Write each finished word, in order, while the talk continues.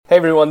Hey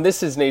everyone,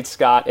 this is Nate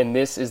Scott, and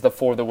this is the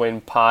For the Win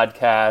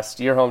podcast.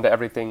 You're home to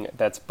everything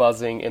that's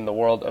buzzing in the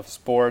world of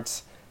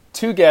sports.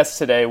 Two guests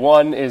today.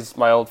 One is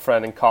my old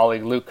friend and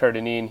colleague, Luke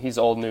Kerr-Dineen. He's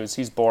old news.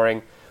 He's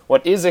boring.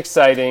 What is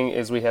exciting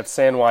is we have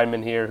Sam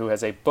Weinman here, who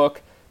has a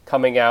book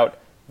coming out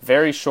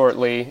very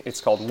shortly.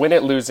 It's called Win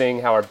It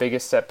Losing, How Our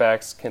Biggest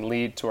Setbacks Can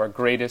Lead to Our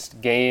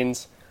Greatest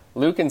Gains.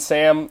 Luke and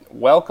Sam,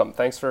 welcome.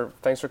 Thanks for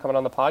coming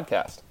on the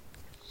podcast.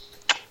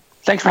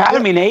 Thanks for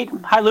having me, Nate.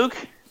 Hi,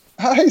 Luke.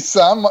 Hi,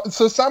 Sam.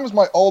 So Sam is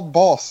my old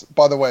boss,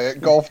 by the way,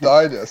 at Golf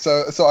Digest.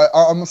 So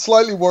I'm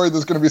slightly worried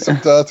there's going to be some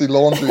dirty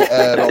laundry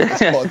aired on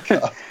this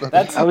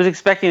podcast. I was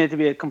expecting it to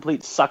be a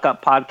complete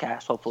suck-up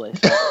podcast, hopefully.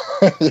 So.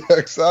 Yeah,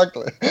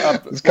 exactly.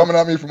 It's coming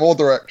at me from all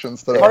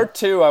directions today. Part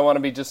 2, I want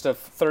to be just a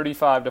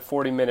 35 to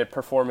 40-minute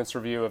performance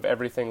review of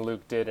everything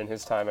Luke did in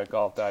his time at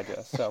Golf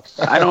Digest. So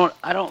I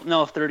don't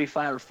know if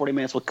 35 or 40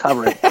 minutes will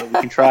cover it, but we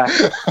can try.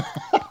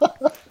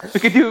 We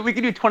could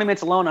do 20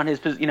 minutes alone on his,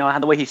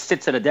 the way he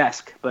sits at a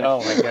desk. But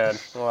oh my God!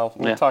 Well,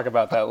 we'll talk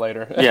about that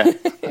later. Yeah.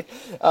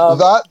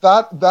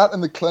 That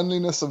and the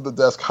cleanliness of the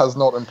desk has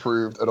not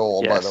improved at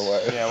all. Yes. By the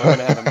way. Yeah, we're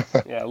gonna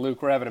have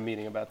Luke, we're having a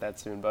meeting about that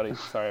soon, buddy.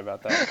 Sorry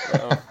about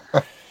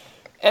that.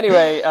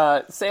 Anyway,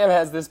 Sam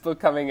has this book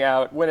coming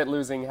out, Win It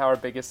Losing, How Our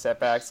Biggest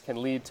Setbacks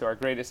Can Lead to Our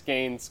Greatest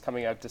Gains,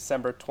 coming out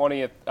December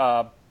 20th.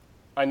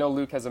 I know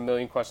Luke has a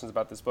million questions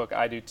about this book.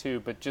 I do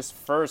too. But just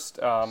first,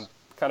 kind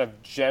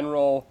of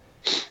general.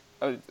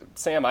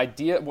 Sam,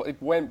 idea.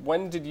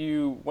 When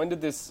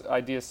did this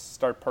idea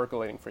start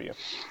percolating for you?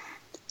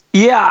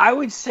 Yeah, I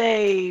would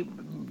say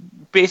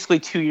basically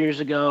 2 years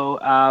ago.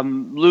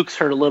 Luke's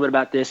heard a little bit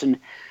about this, and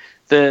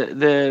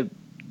the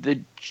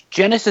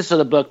genesis of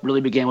the book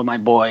really began with my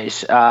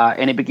boys,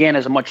 and it began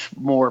as a much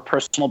more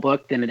personal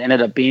book than it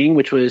ended up being,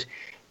 which was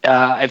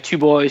I have two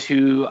boys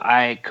who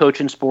I coach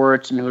in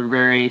sports and who are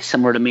very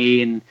similar to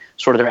me in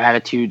sort of their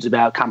attitudes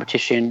about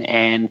competition,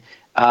 and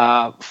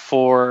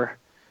for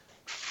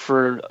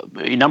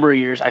a number of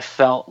years, I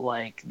felt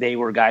like they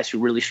were guys who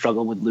really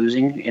struggled with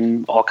losing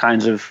in all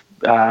kinds of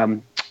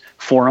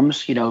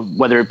forums,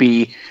 whether it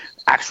be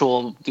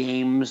actual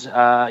games,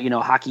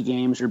 hockey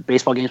games or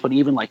baseball games, but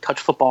even like touch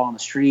football on the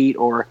street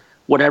or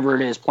whatever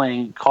it is,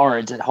 playing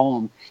cards at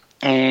home.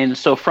 And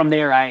so from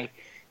there, I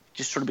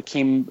just sort of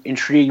became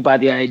intrigued by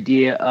the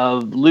idea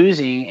of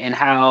losing and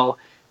how,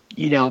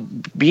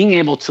 being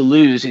able to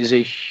lose is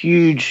a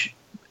huge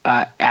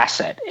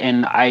asset.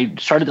 And I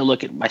started to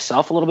look at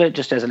myself a little bit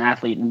just as an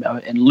athlete,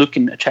 and Luke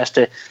can attest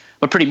to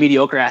I'm a pretty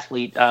mediocre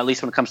athlete, at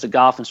least when it comes to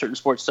golf and certain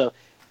sports. So,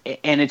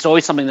 and it's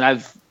always something that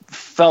I've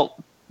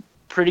felt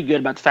pretty good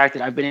about the fact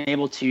that I've been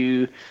able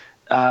to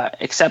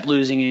accept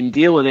losing and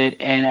deal with it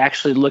and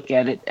actually look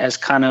at it as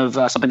kind of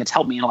something that's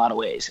helped me in a lot of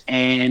ways.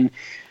 And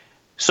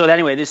so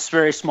anyway, this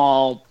very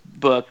small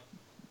book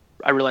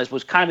I realized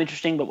was kind of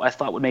interesting, but what I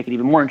thought would make it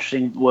even more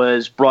interesting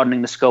was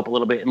broadening the scope a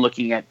little bit and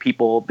looking at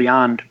people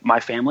beyond my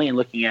family and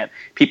looking at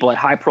people at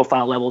high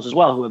profile levels as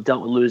well who have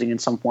dealt with losing in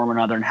some form or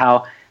another, and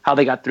how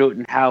they got through it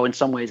and how in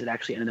some ways it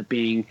actually ended up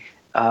being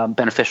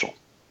beneficial.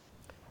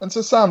 And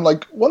so, Sam,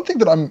 one thing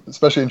that I'm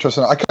especially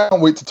interested in, I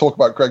can't wait to talk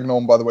about Greg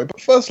Norman, by the way,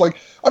 but first, I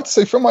have to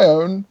say, from my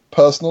own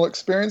personal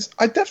experience,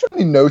 I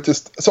definitely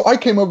noticed, so I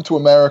came over to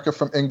America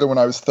from England when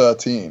I was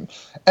 13,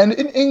 and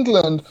in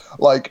England,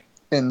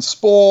 in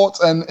sports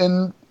and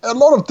in a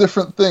lot of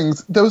different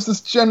things, there was this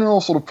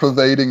general sort of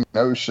pervading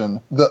notion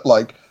that,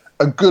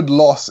 a good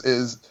loss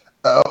is,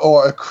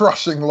 or a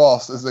crushing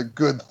loss is a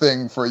good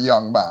thing for a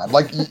young man.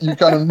 You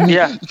kind of need,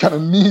 you kind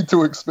of need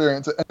to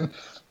experience it, and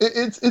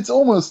it's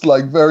almost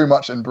very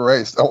much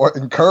embraced or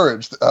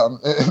encouraged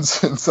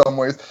in some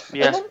ways.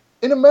 Yeah. And then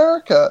in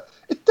America,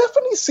 it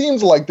definitely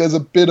seems like there's a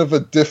bit of a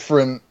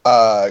different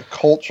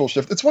cultural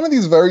shift. It's one of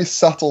these very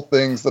subtle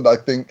things that I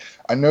think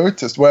I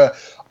noticed where,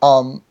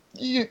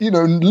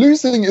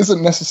 losing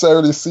isn't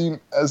necessarily seen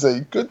as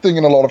a good thing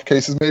in a lot of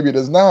cases. Maybe it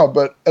is now,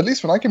 but at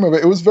least when I came over,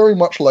 it was very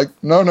much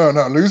no,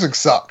 losing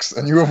sucks,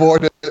 and you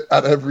avoid it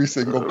at every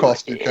single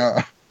cost you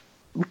can.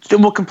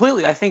 Well,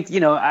 completely. I think,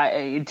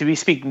 to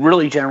speak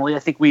really generally, I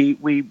think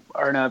we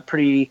are in a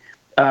pretty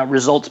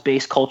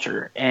results-based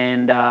culture,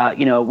 and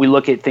we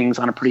look at things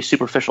on a pretty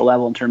superficial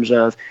level in terms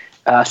of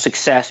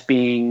success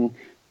being,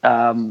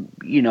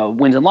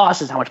 wins and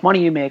losses, how much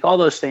money you make, all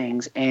those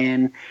things,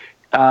 and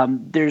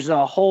there's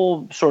a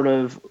whole sort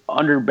of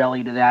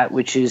underbelly to that,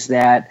 which is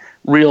that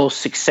real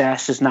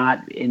success is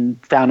not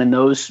found in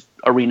those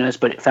arenas,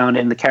 but found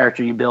in the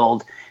character you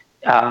build,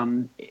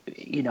 and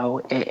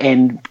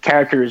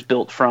character is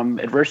built from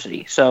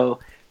adversity. So,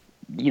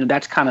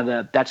 that's kind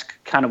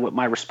of what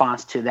my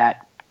response to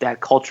that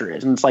culture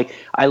is. And it's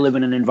I live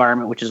in an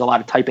environment which is a lot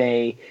of type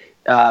A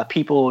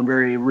people and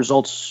very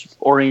results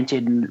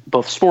oriented in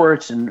both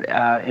sports and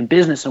in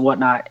business and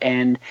whatnot.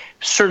 And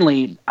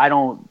certainly I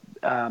don't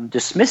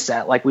dismiss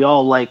that. We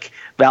all like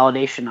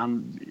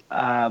validation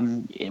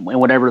in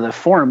whatever the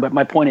form. But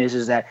my point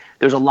is that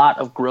there's a lot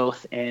of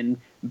growth and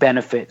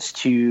benefits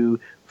to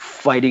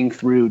fighting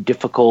through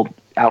difficult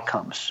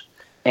outcomes.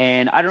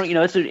 And I don't,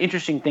 it's an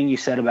interesting thing you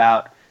said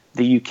about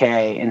the UK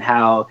and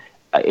how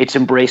it's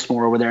embraced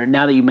more over there. And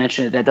now that you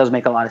mention it, that does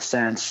make a lot of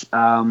sense,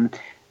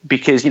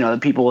 because the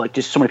people, like,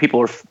 just so many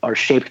people are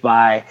shaped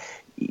by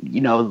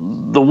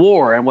the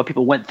war and what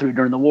people went through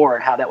during the war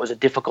and how that was a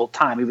difficult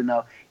time, even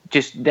though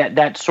just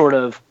that sort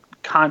of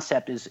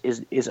concept is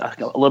a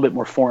little bit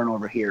more foreign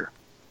over here.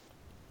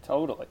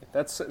 Totally.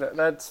 That's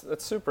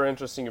super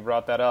interesting you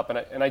brought that up,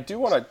 and I do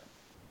want to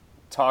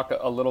talk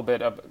a little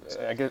bit of,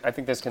 I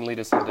think this can lead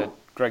us into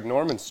Greg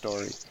Norman's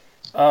story.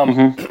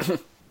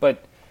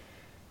 But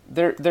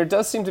there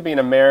does seem to be an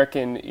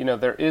American,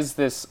 there is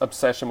this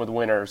obsession with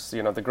winners.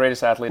 The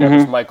greatest athlete ever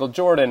is Michael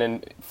Jordan,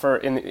 and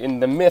in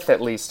the myth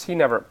at least, he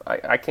never.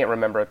 I can't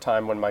remember a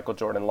time when Michael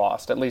Jordan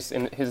lost. At least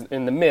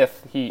in the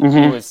myth, he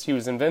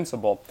was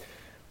invincible.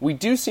 We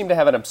do seem to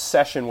have an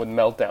obsession with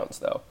meltdowns,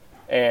 though,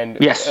 and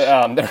yes.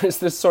 There is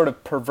this sort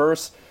of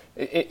perverse.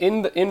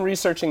 In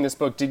researching this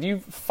book, did you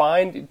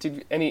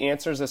find any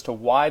answers as to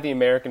why the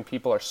American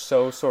people are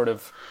so sort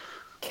of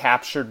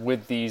captured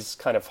with these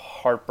kind of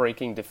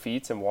heartbreaking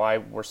defeats and why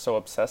we're so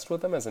obsessed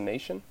with them as a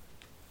nation?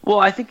 Well,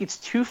 I think it's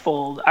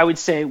twofold. I would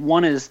say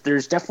one is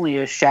there's definitely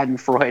a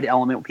Schadenfreude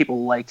element.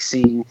 People like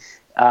seeing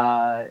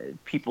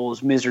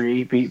people's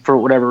misery for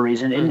whatever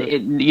reason,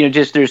 and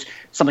just there's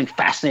something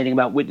fascinating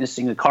about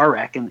witnessing a car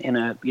wreck in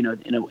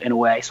a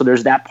way. So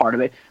there's that part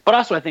of it, but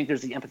also I think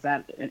there's the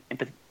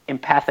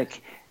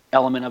empathic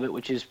element of it,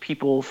 which is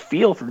people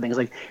feel for things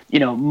like,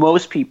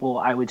 most people,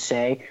 I would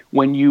say,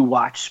 when you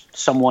watch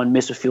someone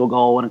miss a field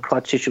goal in a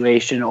clutch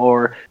situation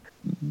or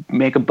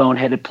make a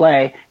boneheaded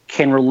play,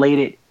 can relate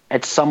it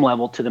at some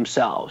level to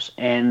themselves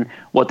and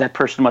what that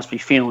person must be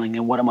feeling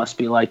and what it must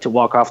be like to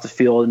walk off the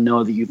field and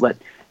know that you've let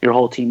your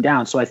whole team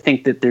down. So I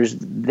think that there's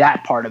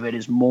that part of it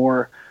is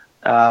more,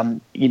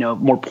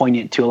 more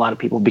poignant to a lot of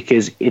people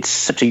because it's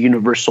such a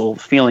universal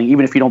feeling,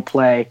 even if you don't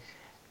play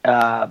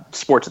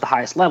sports at the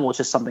highest level. It's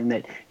just something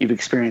that you've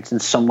experienced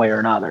in some way or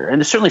another.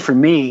 And certainly for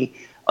me,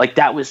 like,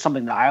 that was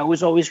something that I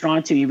was always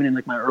drawn to, even in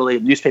like my early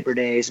newspaper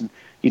days. And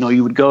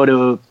you would go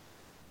to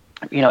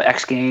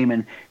X game,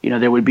 and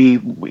there would be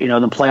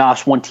the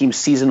playoffs, one team's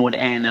season would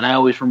end, and I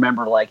always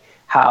remember like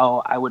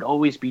how I would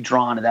always be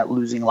drawn to that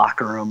losing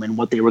locker room and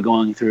what they were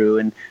going through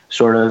and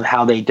sort of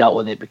how they dealt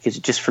with it, because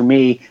just for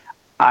me,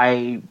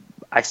 I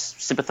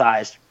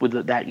sympathized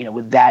with that,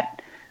 with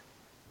that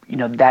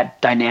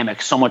that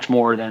dynamic so much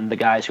more than the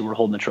guys who were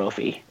holding the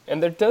trophy.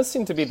 And there does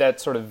seem to be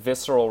that sort of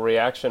visceral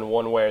reaction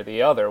one way or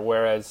the other,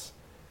 whereas,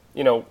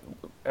 and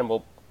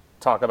we'll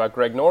talk about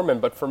Greg Norman,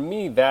 but for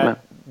me,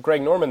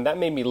 Greg Norman, that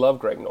made me love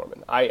Greg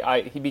Norman.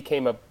 He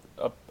became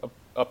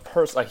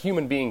a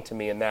human being to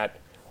me in that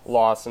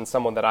loss, and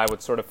someone that I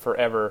would sort of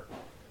forever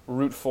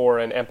root for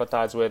and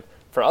empathize with.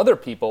 For other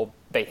people,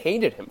 they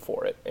hated him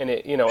for it. And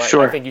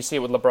Sure. I think you see it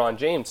with LeBron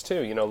James too.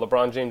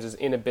 LeBron James's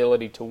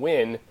inability to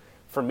win,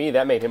 for me,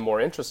 that made him more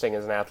interesting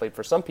as an athlete.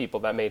 For some people,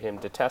 that made him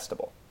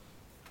detestable.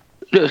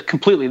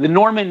 Completely. The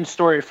Norman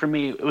story for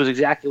me was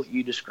exactly what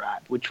you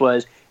described, which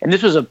was, and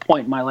this was a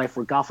point in my life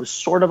where golf was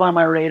sort of on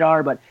my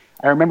radar, but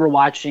I remember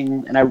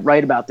watching, and I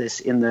write about this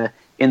in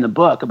the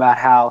book, about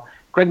how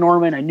Greg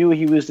Norman, I knew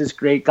he was this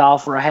great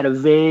golfer. I had a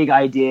vague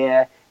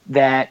idea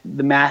that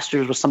the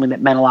Masters was something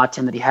that meant a lot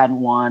to him that he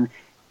hadn't won,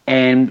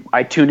 and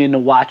I tuned in to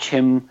watch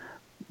him,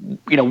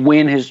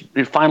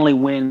 finally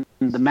win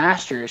the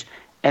Masters.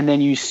 And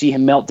then you see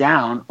him melt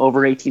down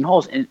over 18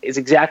 holes. And it's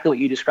exactly what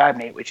you described,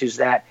 Nate, which is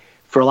that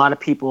for a lot of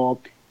people,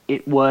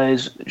 it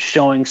was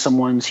showing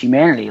someone's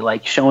humanity,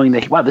 like showing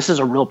that, wow, this is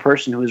a real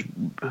person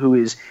who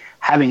is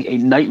having a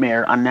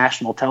nightmare on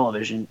national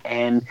television.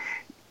 And,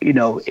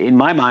 in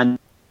my mind,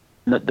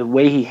 the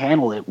way he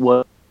handled it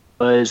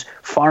was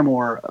far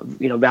more,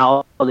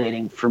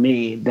 validating for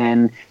me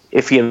than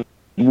if he had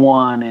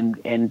won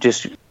and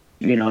just,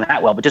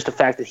 that well. But just the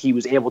fact that he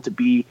was able to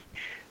be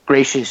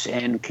gracious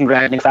and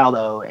congratulating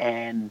Faldo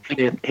and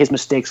his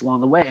mistakes along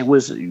the way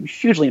was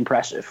hugely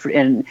impressive,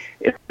 and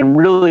it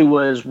really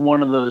was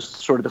one of those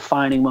sort of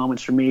defining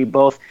moments for me,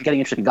 both getting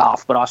interested in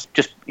golf but also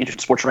just interested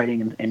in sports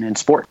writing and in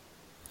sport.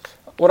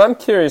 What I'm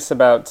curious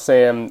about,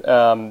 Sam,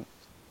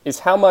 is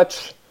how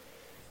much,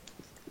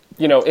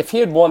 if he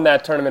had won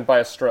that tournament by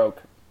a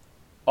stroke,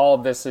 all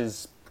of this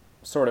is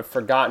sort of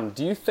forgotten.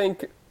 Do you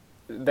think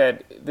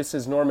that this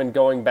is Norman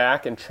going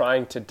back and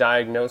trying to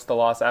diagnose the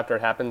loss after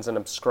it happens and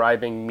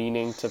ascribing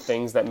meaning to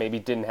things that maybe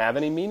didn't have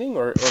any meaning,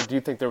 or do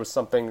you think there was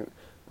something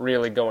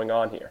really going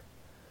on here?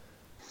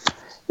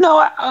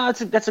 No,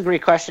 that's a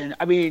great question.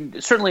 I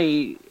mean,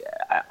 certainly,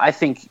 I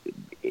think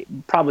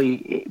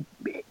probably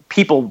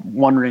people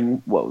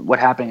wondering what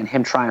happened and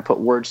him trying to put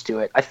words to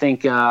it. I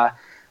think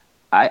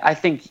I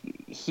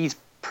think he's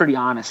pretty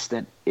honest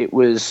that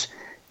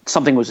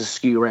something was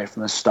askew right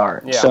from the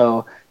start. Yeah.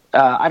 So.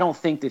 I don't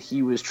think that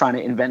he was trying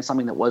to invent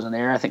something that wasn't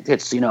there. I think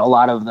it's a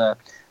lot of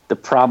the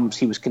problems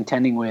he was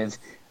contending with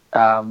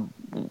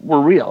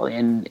were real,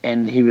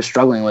 and he was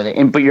struggling with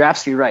it. But you're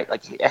absolutely right.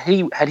 Like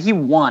had he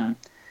won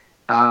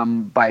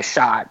by a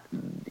shot,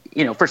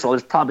 first of all,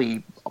 there's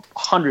probably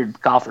 100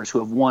 golfers who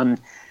have won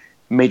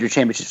major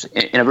championships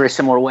in a very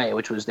similar way,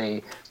 which was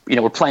they,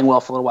 were playing well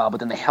for a little while, but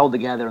then they held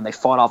together and they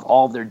fought off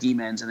all of their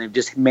demons and they've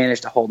just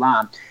managed to hold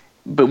on.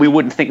 But we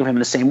wouldn't think of him in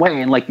the same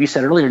way. And like you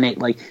said earlier, Nate,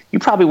 like you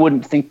probably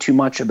wouldn't think too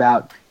much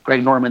about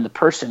Greg Norman, the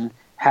person,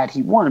 had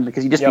he won,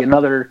 because he'd just be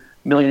another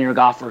millionaire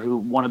golfer who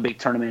won a big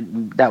tournament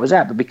and that was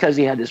that. But because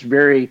he had this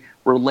very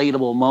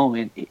relatable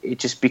moment, it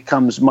just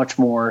becomes much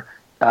more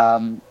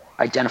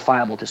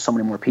identifiable to so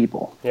many more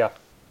people. Yeah.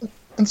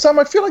 And Sam,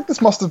 I feel like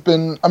this must have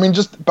been, I mean,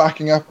 just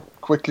backing up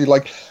quickly,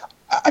 like,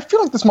 I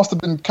feel like this must have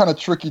been kind of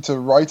tricky to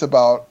write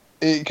about,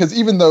 because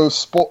even though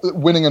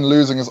winning and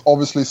losing is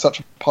obviously such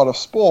a part of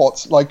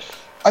sports, like,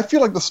 I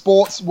feel like the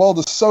sports world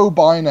is so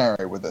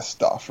binary with this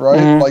stuff, right?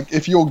 Mm-hmm. Like,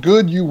 if you're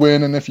good, you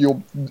win, and if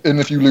you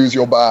lose,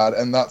 you're bad,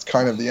 and that's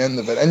kind of the end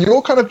of it. And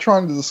you're kind of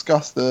trying to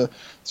discuss the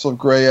sort of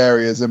gray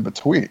areas in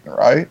between,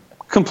 right?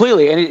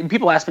 Completely. And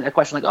people ask me that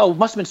question, like, "Oh, it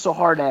must have been so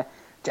hard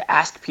to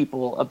ask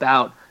people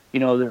about,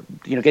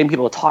 getting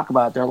people to talk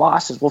about their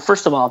losses." Well,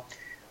 first of all,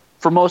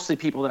 for most of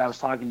the people that I was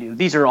talking to,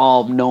 these are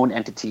all known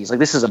entities. Like,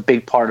 this is a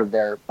big part of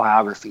their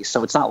biography,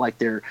 so it's not like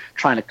they're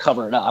trying to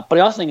cover it up. But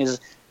the other thing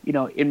is,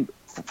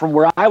 from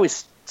where I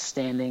was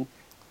standing,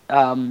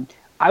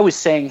 I was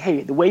saying,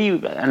 hey, the way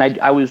you, and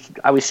I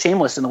was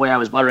shameless in the way I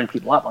was buttering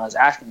people up when I was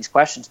asking these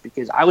questions,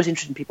 because I was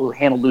interested in people who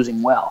handle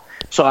losing well.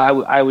 So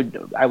I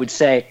would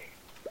say,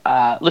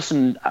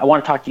 listen, I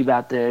want to talk to you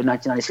about the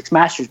 1996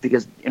 Masters,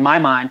 because in my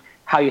mind,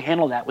 how you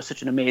handle that was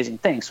such an amazing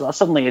thing. So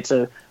suddenly it's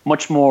a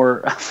much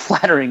more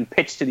flattering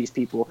pitch to these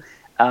people.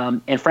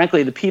 And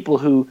frankly, the people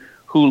who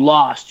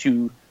lost,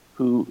 who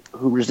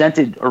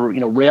resented or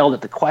railed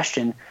at the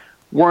question,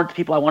 weren't the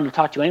people I wanted to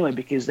talk to anyway,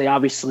 because they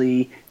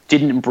obviously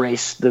didn't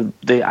embrace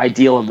the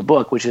ideal of the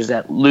book, which is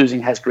that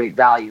losing has great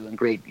value and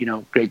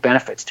great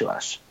benefits to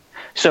us.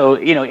 So,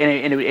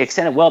 and it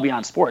extended well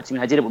beyond sports. I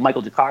mean, I did it with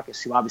Michael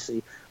Dukakis, who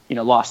obviously,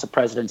 lost the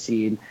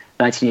presidency in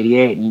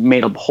 1988 and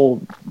made a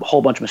whole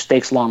bunch of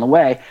mistakes along the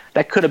way.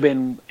 That could have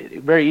been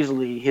very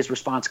easily, his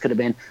response could have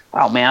been,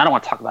 "Oh man, I don't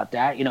want to talk about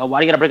that. Why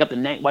do you got to bring up the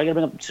name? Why do you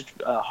got to bring up such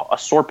a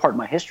sore part of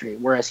my history?"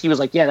 Whereas he was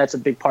like, "Yeah, that's a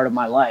big part of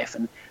my life,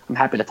 and I'm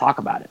happy to talk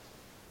about it."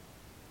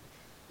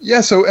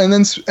 Yeah. So,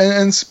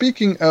 and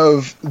speaking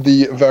of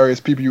the various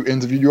people you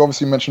interviewed, you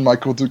obviously mentioned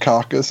Michael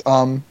Dukakis.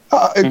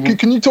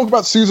 Can you talk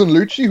about Susan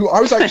Lucci, who I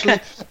was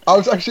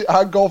actually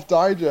at Golf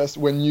Digest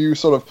when you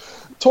sort of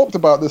talked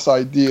about this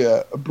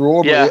idea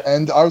broadly,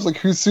 and I was like,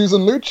 "Who's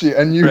Susan Lucci?"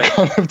 And you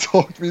kind of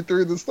talked me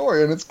through the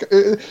story, and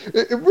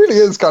it really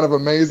is kind of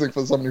amazing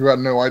for somebody who had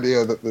no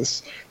idea that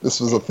this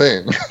was a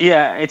thing.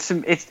 Yeah, it's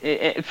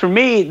for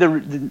me,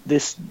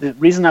 the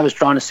reason I was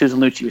drawn to Susan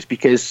Lucci was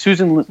because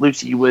Susan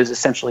Lucci was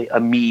essentially a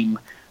meme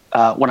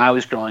when I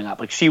was growing up.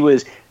 Like, she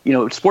was,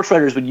 sports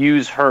writers would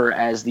use her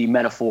as the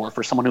metaphor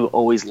for someone who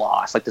always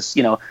lost. Like this,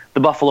 the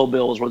Buffalo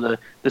Bills were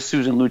the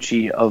Susan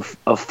Lucci of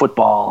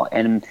football,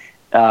 and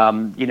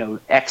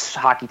ex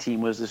hockey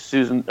team was the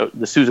Susan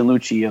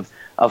Lucci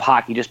of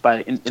hockey, just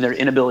by in their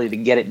inability to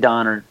get it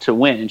done or to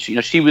win. And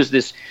she was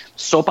this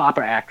soap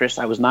opera actress.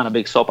 I was not a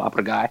big soap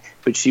opera guy,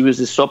 but she was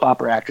this soap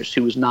opera actress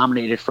who was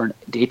nominated for a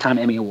Daytime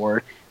Emmy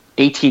Award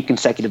 18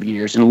 consecutive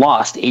years and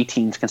lost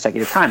 18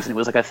 consecutive times. And it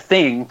was like a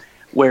thing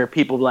where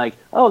people were like,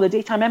 "Oh, the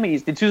Daytime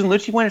Emmys, did Susan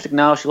Lucci win?" It's like,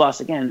 "No, she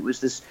lost again." It was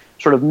this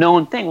sort of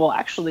known thing. Well,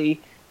 actually,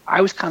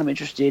 I was kind of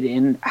interested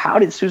in how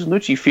did Susan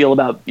Lucci feel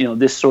about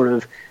this sort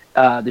of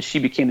that she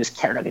became this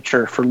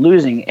caricature for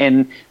losing.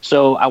 And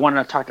so I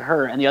wanted to talk to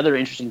her. And the other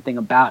interesting thing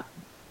about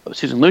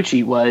Susan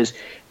Lucci was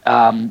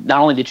not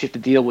only did she have to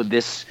deal with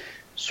this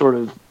sort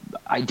of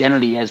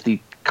identity as the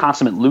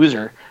consummate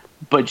loser,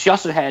 but she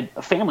also had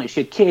a family.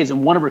 She had kids,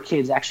 and one of her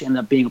kids actually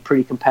ended up being a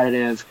pretty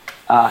competitive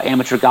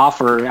amateur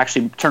golfer,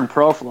 actually turned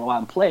pro for a little while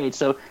and played.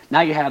 So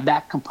now you have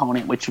that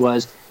component, which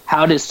was,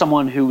 how does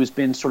someone who has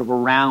been sort of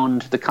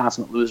around the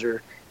consummate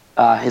loser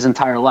his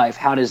entire life,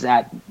 how does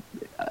that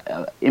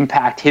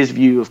impact his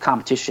view of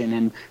competition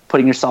and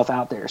putting yourself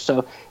out there?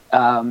 So,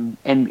 and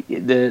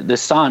the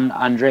son,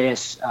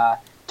 Andreas,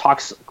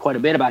 talks quite a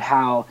bit about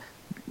how,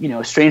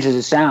 strange as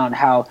it sounds,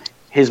 how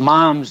his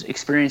mom's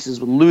experiences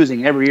with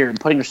losing every year and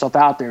putting herself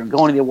out there and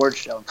going to the awards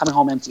show and coming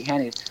home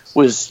empty-handed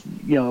was,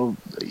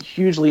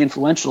 hugely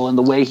influential in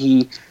the way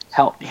he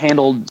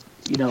handled,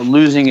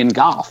 losing in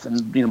golf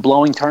and,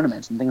 blowing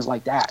tournaments and things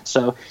like that.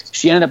 So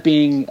she ended up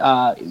being,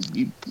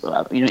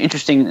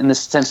 interesting in the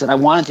sense that I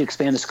wanted to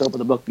expand the scope of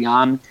the book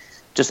beyond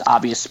just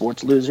obvious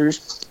sports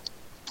losers.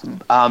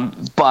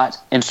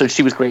 And so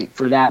she was great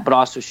for that, but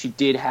also she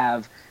did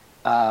have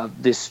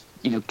this,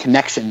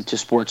 connection to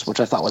sports,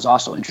 which I thought was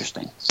also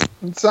interesting.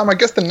 Sam, I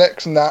guess the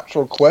next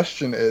natural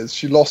question is,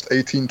 she lost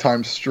 18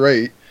 times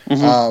straight.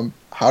 Mm-hmm.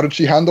 How did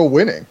she handle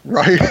winning,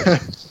 right?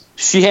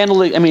 She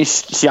handled it. I mean,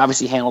 she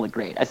obviously handled it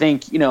great. I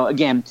think,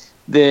 again,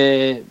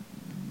 the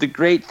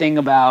great thing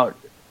about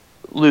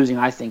losing,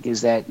 I think,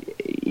 is that,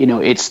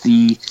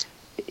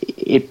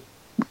 it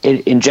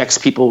injects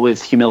people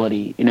with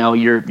humility.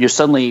 You're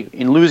suddenly,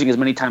 in losing as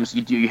many times as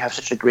you do, you have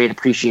such a great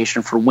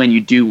appreciation for when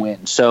you do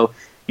win. So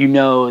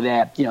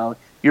that,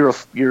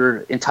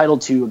 you're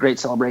entitled to a great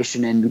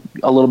celebration and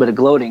a little bit of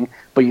gloating,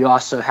 but you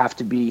also have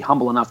to be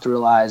humble enough to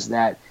realize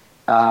that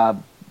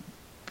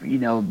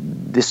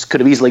this could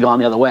have easily gone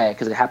the other way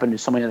because it happened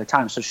so many other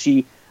times. So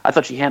I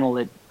thought she handled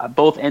it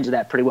both ends of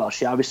that pretty well.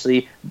 She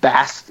obviously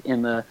basked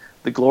in the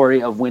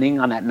glory of winning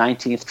on that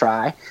 19th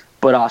try,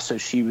 but also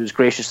she was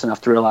gracious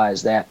enough to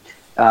realize that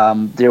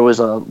there was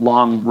a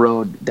long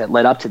road that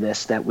led up to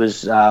this that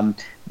was, and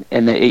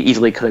it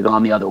easily could have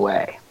gone the other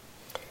way.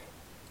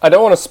 I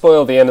don't want to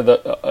spoil the end of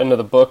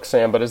the book,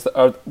 Sam,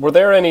 but were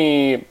there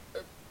any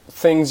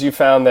things you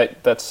found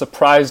that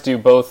surprised you,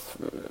 both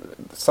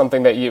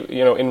something that you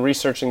in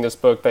researching this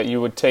book that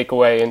you would take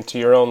away into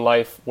your own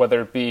life,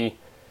 whether it be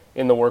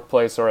in the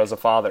workplace or as a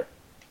father?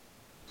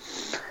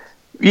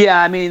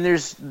 Yeah, I mean,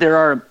 there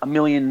are a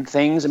million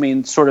things. I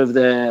mean, sort of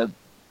the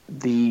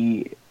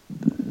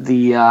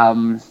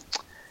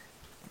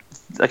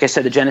like I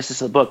said, the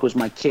genesis of the book was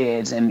my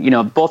kids,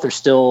 and both are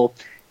still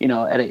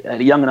at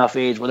a young enough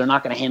age where they're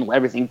not going to handle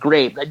everything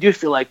great. But I do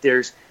feel like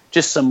there's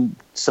just some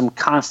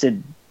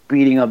constant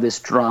beating of this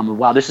drum of,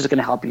 wow, this is going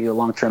to help you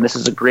long term. This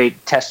is a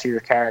great test for your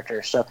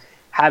character. So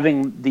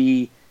having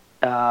the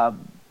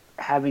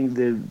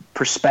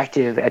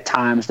perspective at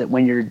times that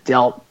when you're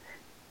dealt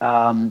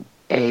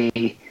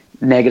a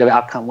negative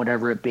outcome,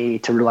 whatever it be,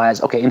 to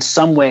realize, okay, in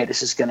some way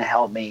this is going to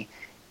help me,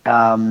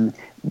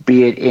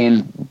 be it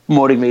in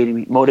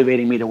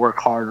motivating me to work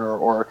harder,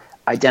 or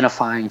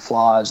identifying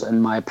flaws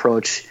in my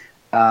approach,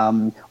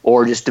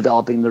 or just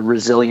developing the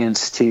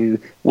resilience to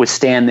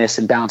withstand this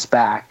and bounce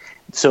back.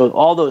 So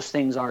all those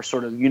things are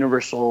sort of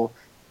universal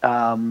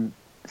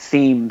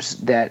themes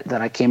that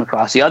I came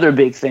across. The other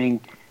big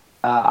thing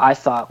I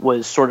thought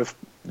was sort of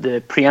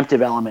the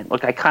preemptive element.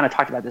 Look, I kind of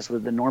talked about this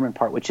with the Norman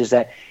part, which is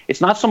that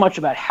it's not so much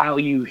about how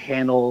you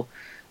handle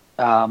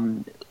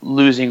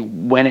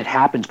losing when it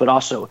happens, but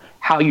also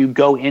how you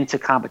go into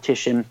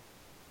competition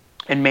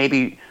and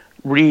maybe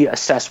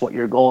reassess what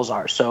your goals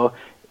are. So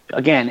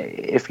again,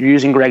 if you're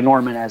using Greg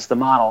Norman as the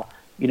model,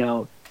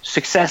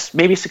 success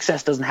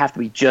doesn't have to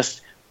be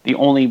just the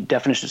only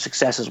definition of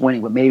success is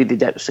winning, but maybe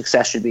the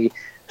success should be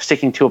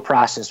sticking to a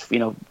process,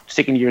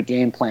 sticking to your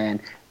game plan,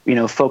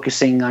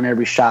 focusing on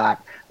every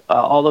shot,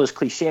 all those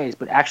cliches,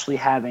 but actually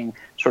having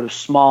sort of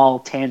small,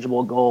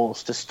 tangible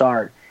goals to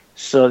start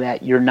so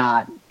that you're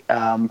not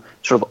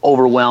sort of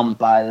overwhelmed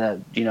by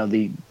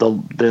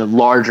the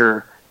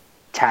larger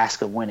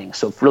task of winning.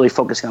 So really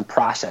focusing on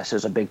process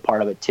is a big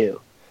part of it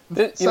too.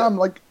 Sam,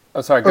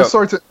 sorry, go.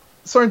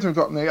 Sorry to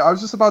interrupt me. I was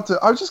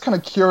just kind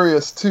of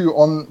curious too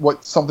on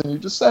something you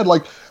just said.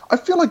 Like, I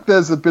feel like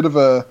there's a bit of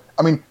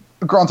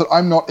granted,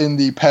 I'm not in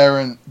the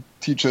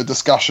parent-teacher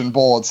discussion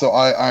board, so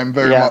I'm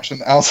very much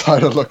an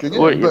outsider looking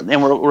in.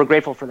 And we're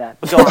grateful for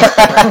that. But go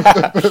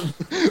on.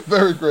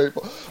 Very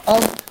grateful.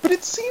 But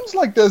it seems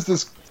like there's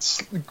this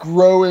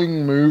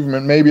growing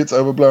movement, maybe it's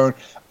overblown,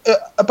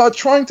 about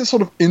trying to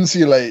sort of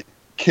insulate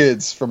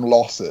kids from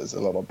losses a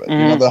little bit.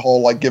 Mm-hmm. The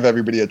whole, give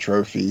everybody a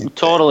trophy.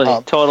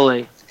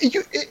 Totally. Do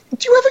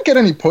you ever get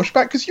any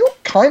pushback? Because you're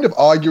kind of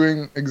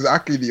arguing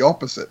exactly the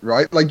opposite,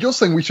 right? Like, you're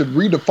saying we should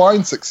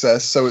redefine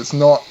success so it's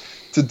not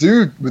to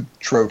do with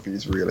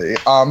trophies, really.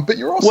 But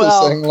you're also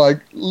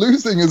saying,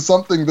 losing is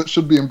something that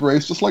should be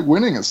embraced, just like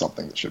winning is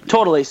something that should be.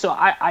 Totally. So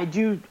I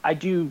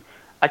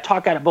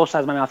talk out of both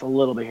sides of my mouth a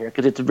little bit here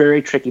because it's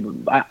very tricky.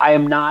 I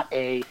am not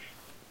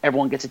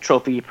everyone gets a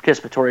trophy,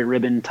 participatory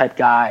ribbon type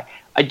guy.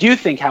 I do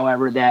think,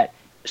 however, that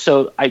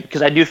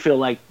because I do feel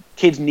like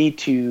kids need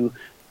to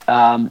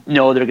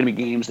know there are going to be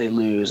games they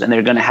lose, and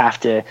they're going to have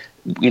to,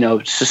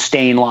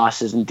 sustain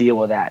losses and deal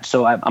with that.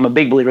 So I'm a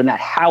big believer in that.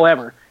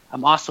 However,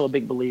 I'm also a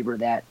big believer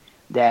that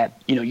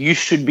you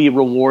should be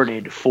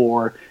rewarded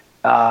for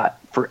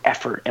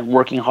effort and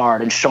working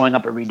hard and showing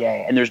up every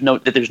day, and there's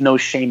no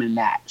shame in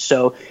that.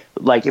 So,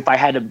 if I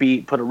had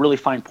to put a really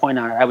fine point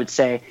on it, I would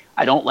say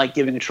I don't like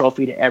giving a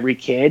trophy to every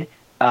kid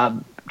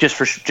just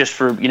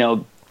for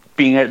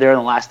being there on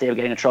the last day of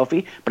getting a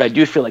trophy. But I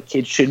do feel like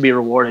kids should be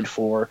rewarded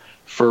for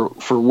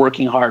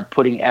working hard,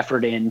 putting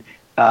effort in,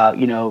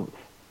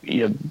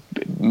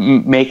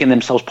 making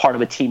themselves part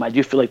of a team. I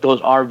do feel like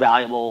those are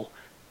valuable,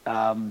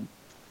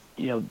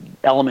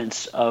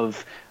 elements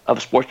of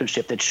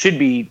sportsmanship that should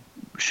be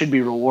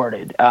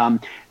rewarded.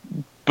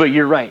 But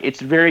you're right; it's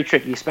very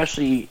tricky,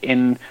 especially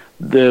in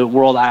the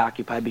world I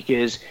occupy,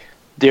 because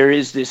there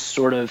is this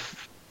sort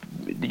of,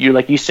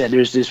 like you said,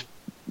 there's this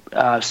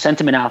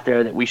sentiment out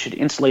there that we should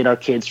insulate our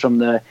kids from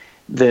the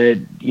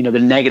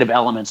negative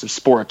elements of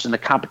sports and the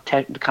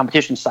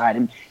competition side.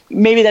 And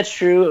maybe that's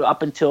true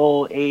up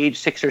until age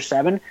 6 or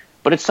 7.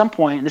 But at some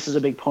point, and this is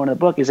a big point of the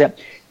book, is that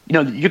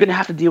you're going to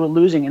have to deal with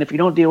losing. And if you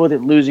don't deal with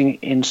it losing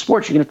in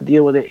sports, you're going to have to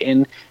deal with it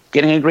in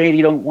getting a grade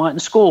you don't want in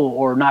school,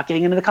 or not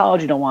getting into the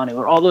college you don't want to,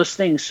 or all those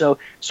things. So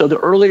the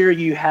earlier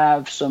you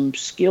have some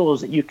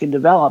skills that you can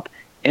develop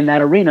in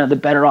that arena, the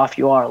better off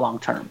you are long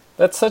term.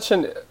 That's such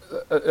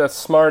a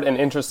smart and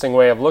interesting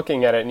way of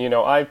looking at it. And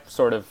I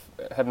sort of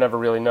have never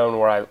really known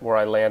where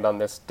I land on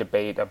this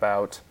debate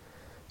about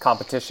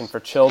competition for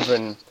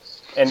children.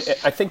 And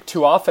I think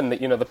too often that,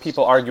 the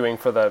people arguing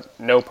for the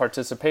no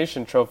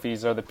participation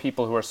trophies are the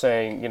people who are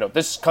saying,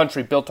 this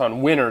country built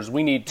on winners.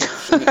 We need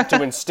to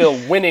instill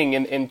winning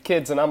in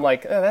kids. And I'm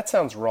like, that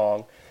sounds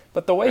wrong.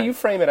 But the way you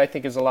frame it, I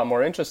think, is a lot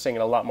more interesting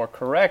and a lot more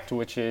correct,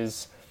 which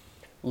is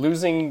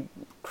losing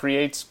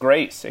creates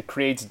grace. It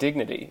creates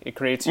dignity. It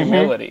creates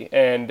humility.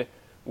 And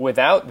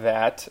without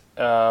that,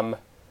 that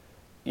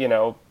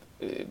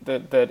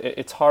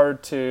it's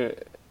hard to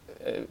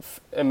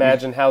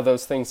imagine how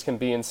those things can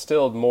be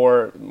instilled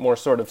more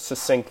sort of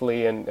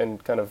succinctly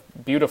and kind of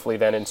beautifully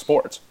than in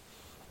sports.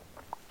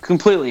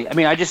 Completely. I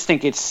mean, I just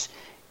think it's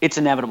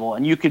inevitable,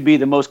 and you could be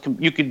the most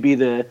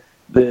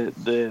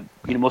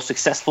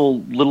successful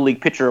little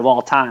league pitcher of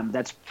all time.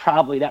 That's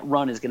probably, that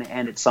run is going to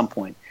end at some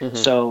point.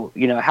 So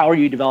how are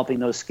you developing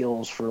those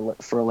skills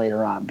for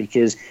later on?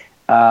 Because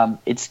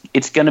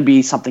it's going to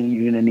be something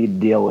you're going to need to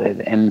deal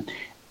with, and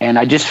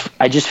I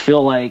just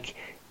feel like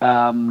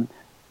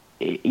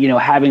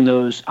having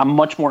those, I'm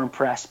much more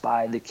impressed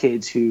by the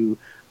kids who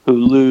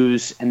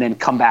lose and then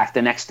come back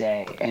the next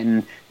day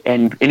and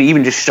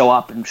even just show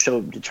up and show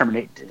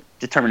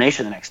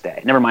determination the next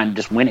day. Never mind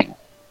just winning.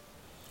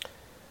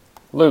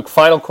 Luke,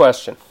 final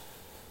question.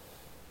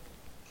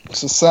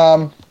 So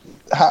Sam,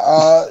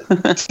 tell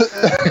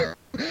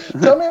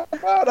me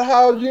about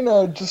how,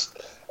 just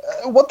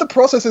what the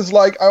process is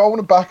like. I want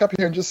to back up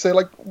here and just say,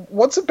 like,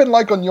 what's it been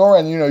like on your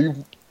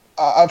end?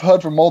 I've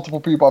heard from multiple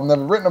people. I've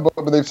never written a book,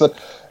 but they've said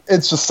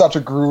it's just such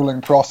a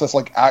grueling process,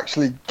 like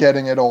actually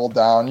getting it all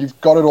down. You've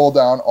got it all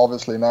down,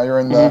 obviously. Now you're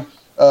in the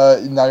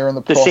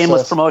process.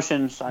 Shameless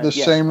promotion side. The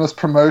shameless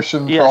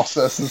promotion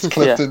process is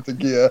clipped into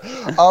gear.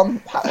 How you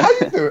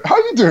doing? How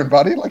you doing,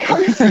 buddy? Like, how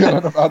you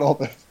feeling about all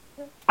this?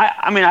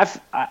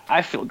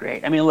 I feel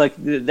great. I mean, look,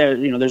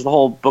 there's the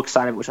whole book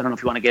side of it, which I don't know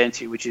if you want to get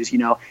into, which is,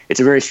 it's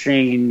a very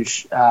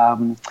strange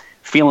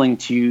feeling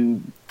to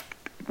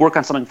work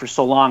on something for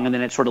so long and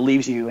then it sort of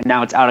leaves you and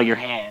now it's out of your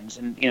hands.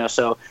 And,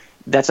 so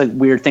that's a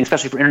weird thing,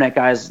 especially for internet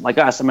guys like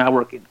us. I mean, I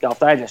work at Golf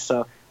Digest,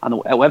 so on the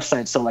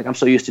website. So like, I'm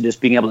so used to just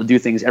being able to do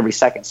things every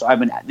second. So I've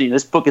been,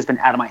 this book has been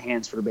out of my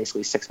hands for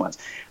basically 6 months.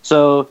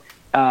 So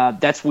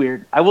that's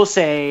weird. I will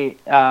say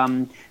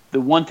the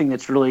one thing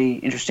that's really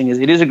interesting is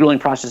it is a grueling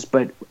process,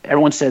 but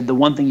everyone said the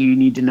one thing you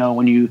need to know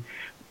when you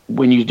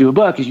do a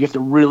book is you have to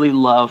really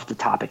love the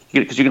topic,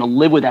 because you're going to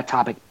live with that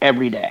topic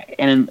every day.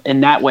 And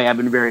in that way, I've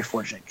been very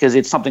fortunate because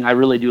it's something I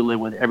really do live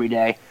with every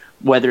day,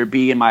 whether it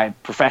be in my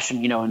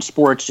profession, in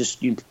sports,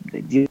 just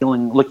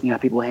looking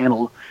at people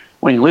handle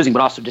winning and losing,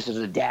 but also just as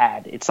a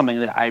dad. It's something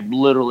that I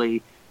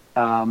literally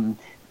can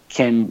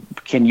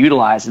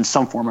utilize in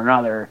some form or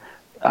another,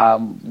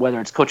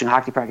 whether it's coaching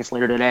hockey practice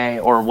later today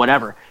or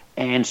whatever.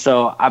 And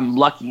so I'm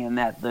lucky in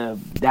that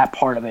that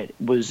part of it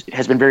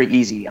has been very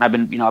easy, and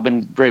I've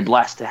been very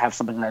blessed to have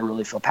something that I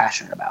really feel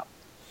passionate about.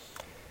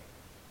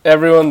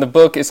 Everyone, the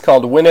book is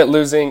called Win It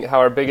Losing: How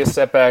Our Biggest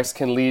Setbacks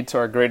Can Lead to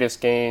Our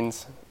Greatest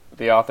Gains.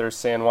 The author is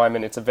Sam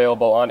Wyman. It's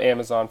available on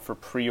Amazon for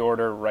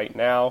pre-order right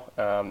now.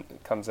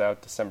 It comes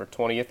out December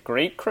 20th.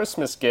 Great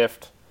Christmas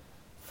gift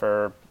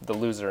for the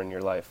loser in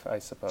your life, I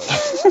suppose.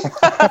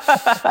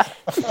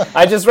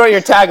 I just wrote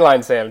your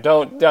tagline, Sam.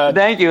 Don't.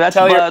 Thank you. That's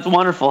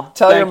wonderful.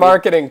 Tell your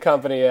marketing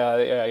company,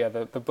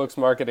 the book's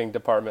marketing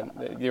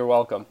department. You're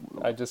welcome.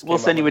 We'll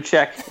send you a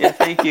check. Yeah,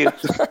 thank you.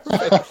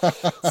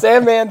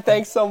 Sam, man,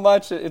 thanks so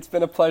much. It's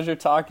been a pleasure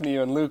talking to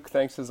you. And Luke,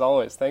 thanks as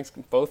always. Thanks,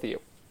 both of you.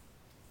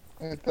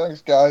 Hey,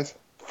 thanks, guys.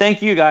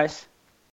 Thank you, guys.